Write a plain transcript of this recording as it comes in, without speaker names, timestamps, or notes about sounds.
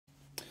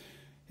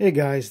Hey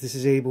guys, this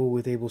is Abel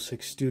with Abel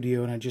 6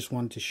 Studio, and I just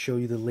wanted to show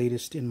you the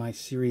latest in my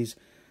series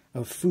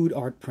of food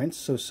art prints.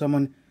 So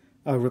someone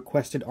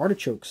requested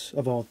artichokes,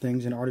 of all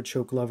things, an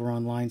artichoke lover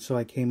online, so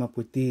I came up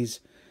with these.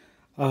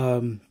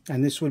 And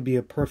this would be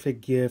a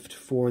perfect gift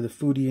for the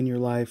foodie in your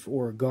life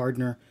or a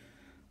gardener.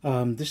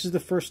 This is the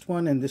first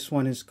one, and this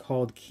one is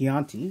called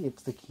Chianti.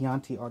 It's the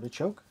Chianti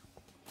artichoke.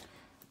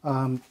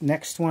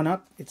 Next one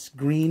up, it's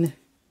green,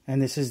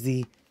 and this is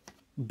the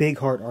Big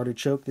Heart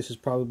artichoke. This is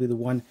probably the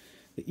one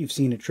that you've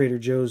seen at Trader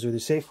Joe's or the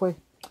Safeway.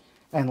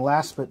 And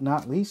last but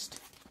not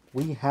least,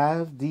 we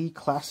have the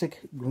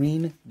classic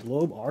green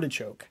globe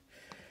artichoke.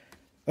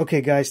 Okay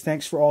guys,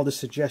 thanks for all the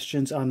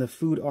suggestions on the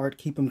food art.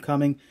 Keep them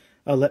coming.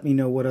 Let me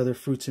know what other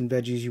fruits and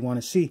veggies you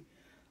want to see.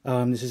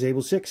 This is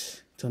Abel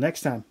 6. Till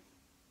next time.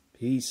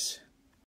 Peace.